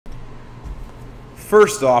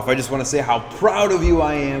First off, I just want to say how proud of you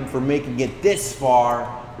I am for making it this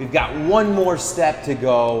far. We've got one more step to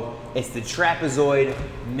go. It's the Trapezoid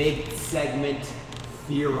Midsegment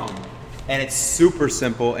Theorem. And it's super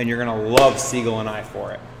simple, and you're going to love Siegel and I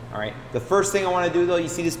for it. All right. The first thing I want to do, though, you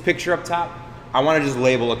see this picture up top? I want to just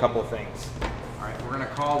label a couple things. All right. We're going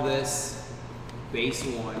to call this base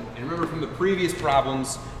 1. And remember from the previous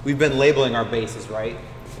problems, we've been labeling our bases, right?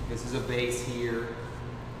 This is a base here.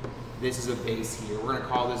 This is a base here. We're going to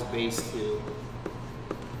call this base 2.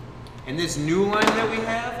 And this new line that we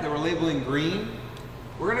have, that we're labeling green,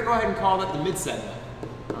 we're going to go ahead and call that the midsegment.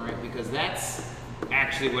 All right, because that's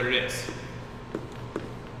actually what it is.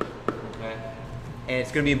 Okay? And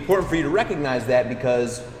it's going to be important for you to recognize that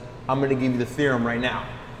because I'm going to give you the theorem right now.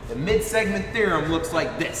 The midsegment theorem looks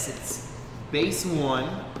like this. It's base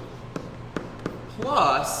 1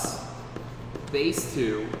 plus base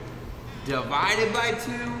 2 divided by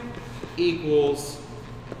 2 equals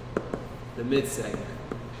the midsegment.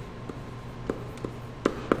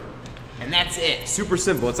 And that's it. Super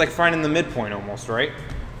simple. It's like finding the midpoint almost, right?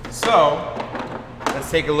 So,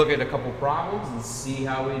 let's take a look at a couple problems and see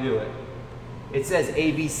how we do it. It says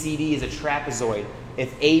ABCD is a trapezoid.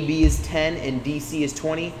 If AB is 10 and DC is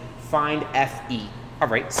 20, find FE. All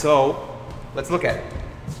right, so let's look at it.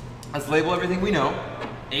 Let's label everything we know.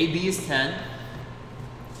 AB is 10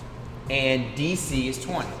 and DC is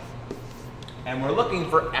 20. And we're looking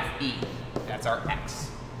for FE. That's our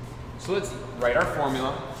X. So let's write our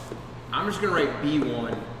formula. I'm just going to write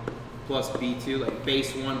B1 plus B2, like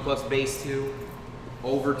base 1 plus base 2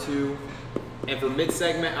 over 2. And for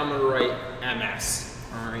midsegment, I'm going to write MS.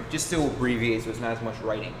 All right, just to abbreviate so it's not as much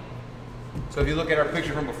writing. So if you look at our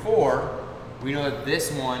picture from before, we know that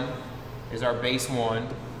this one is our base 1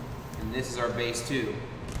 and this is our base 2.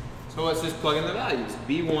 So let's just plug in the values.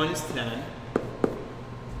 B1 is 10.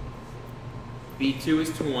 B2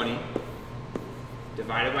 is 20.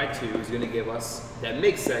 Divided by 2 is going to give us that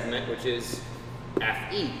midsegment, which is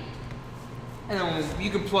FE. And then you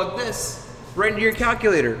can plug this right into your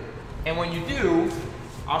calculator. And when you do,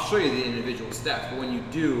 I'll show you the individual steps, but when you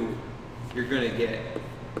do, you're going to get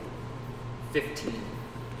 15.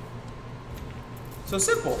 So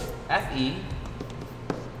simple. FE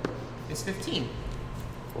is 15.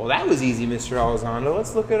 Well, that was easy, Mr. Elizondo.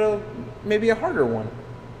 Let's look at maybe a harder one.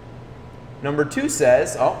 Number 2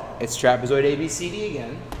 says, oh, it's trapezoid ABCD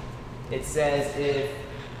again. It says if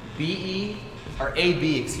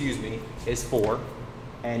AB, excuse me, is 4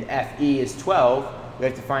 and FE is 12, we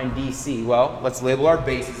have to find DC. Well, let's label our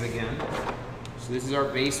bases again. So this is our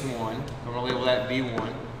base 1. I'm going to label that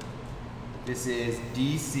B1. This is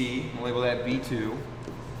DC. I'm going to label that B2.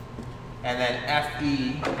 And then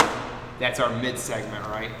FE, that's our midsegment,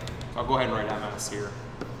 right? So I'll go ahead and write MS here.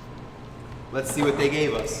 Let's see what they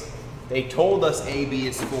gave us. They told us AB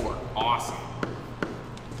is 4. Awesome.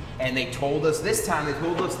 And they told us, this time they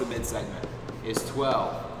told us the midsegment is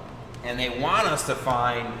 12. And they want us to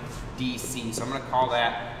find DC. So I'm going to call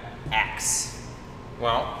that X.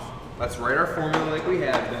 Well, let's write our formula like we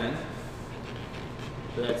have then.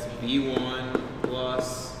 So that's B1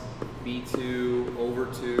 plus B2 over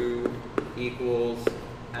 2 equals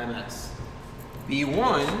MS.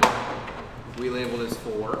 B1, we labeled as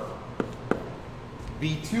 4.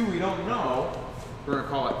 B2 we don't know, we're going to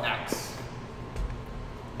call it X.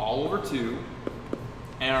 All over 2.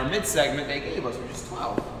 And our midsegment they gave us, which is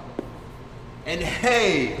 12. And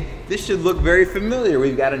hey, this should look very familiar.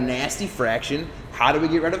 We've got a nasty fraction. How do we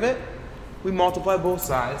get rid of it? We multiply both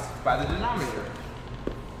sides by the denominator.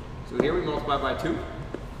 So here we multiply by 2.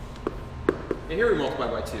 And here we multiply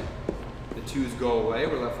by 2. The 2's go away.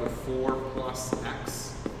 We're left with 4 plus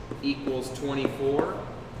X equals 24.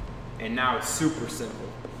 And now it's super simple.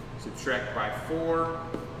 Subtract by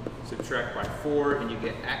 4, and you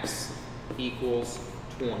get X equals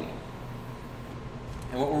 20.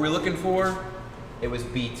 And what were we looking for? It was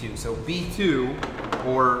B2. So B2,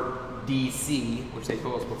 or DC, which they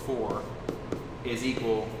told us before, is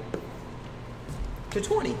equal to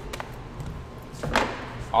 20.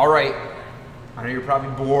 All right, I know you're probably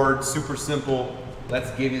bored, super simple. Let's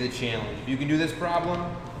give you the challenge. If you can do this problem,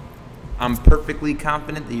 I'm perfectly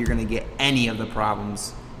confident that you're going to get any of the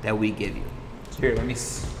problems that we give you. So here, let me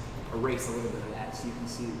erase a little bit of that so you can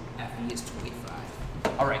see FE is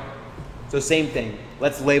 25. All right, so same thing.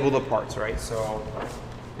 Let's label the parts, right? So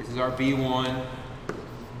this is our B1.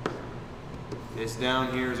 This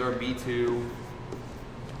down here is our B2.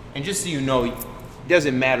 And just so you know, it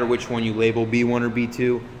doesn't matter which one you label, B1 or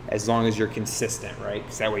B2, as long as you're consistent, right?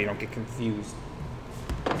 Because that way you don't get confused.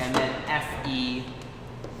 And then FE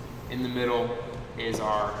in the middle is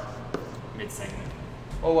our midsegment.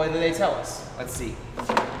 Oh, what did they tell us? Let's see.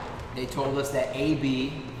 They told us that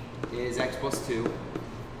AB is x plus 2.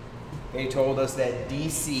 They told us that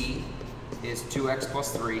DC is 2x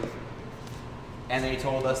plus 3. And they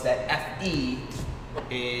told us that FE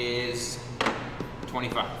is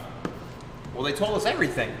 25. Well, they told us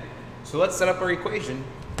everything. So let's set up our equation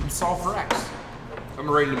and solve for x. I'm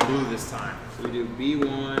writing in blue this time. So we do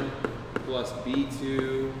B1 plus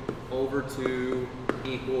B2 over 2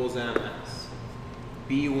 equals MS.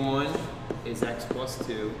 B1 is x plus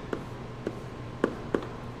 2.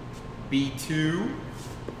 B2,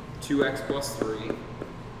 2x plus 3.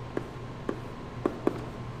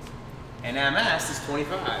 And MS is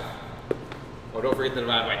 25. Oh, don't forget to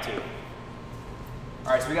divide by 2.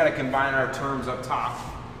 All right, so we got to combine our terms up top.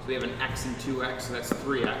 So we have an x and 2x, so that's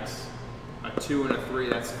 3x. A 2 and a 3,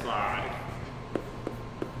 that's 5.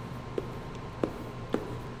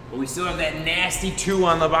 But we still have that nasty 2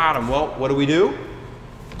 on the bottom. Well, what do?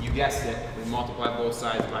 You guessed it. We multiply both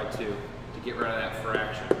sides by 2 to get rid of that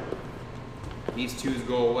fraction. These 2's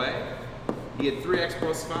go away. You get 3x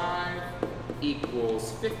plus 5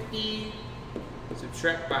 equals 50.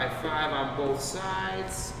 Subtract by 5 on both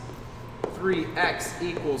sides. 3x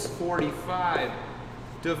equals 45.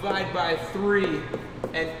 Divide by 3,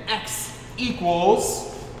 and x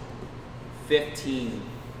equals 15.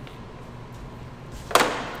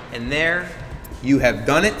 And there you have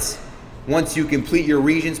done it. Once you complete your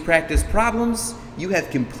Regents practice problems, you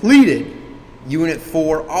have completed Unit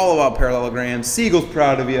 4, all about parallelograms. Siegel's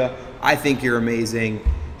proud of you. I think you're amazing.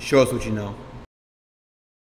 Show us what you know.